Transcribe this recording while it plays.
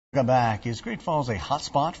Welcome back. Is Great Falls a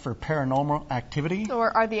hotspot for paranormal activity?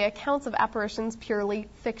 Or are the accounts of apparitions purely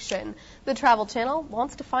fiction? The Travel Channel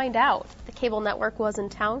wants to find out. The cable network was in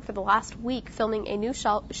town for the last week filming a new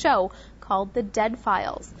show called The Dead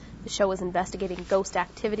Files. The show is investigating ghost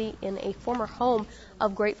activity in a former home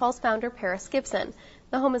of Great Falls founder Paris Gibson.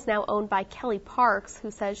 The home is now owned by Kelly Parks,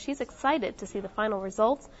 who says she's excited to see the final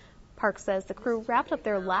results. Parks says the crew wrapped up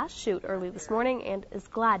their last shoot early this morning and is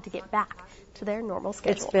glad to get back to their normal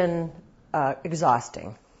schedule. It's been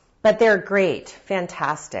exhausting, but they're great,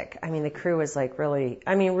 fantastic. I mean, the crew was like really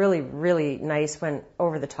nice, went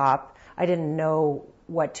over the top. I didn't know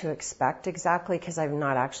what to expect exactly because I've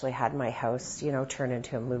not actually had my house, turn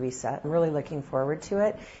into a movie set. I'm really looking forward to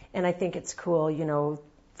it, and I think it's cool,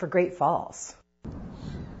 for Great Falls.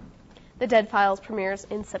 The Dead Files premieres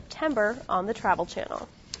in September on the Travel Channel.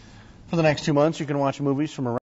 For the next 2 months, you can watch movies from around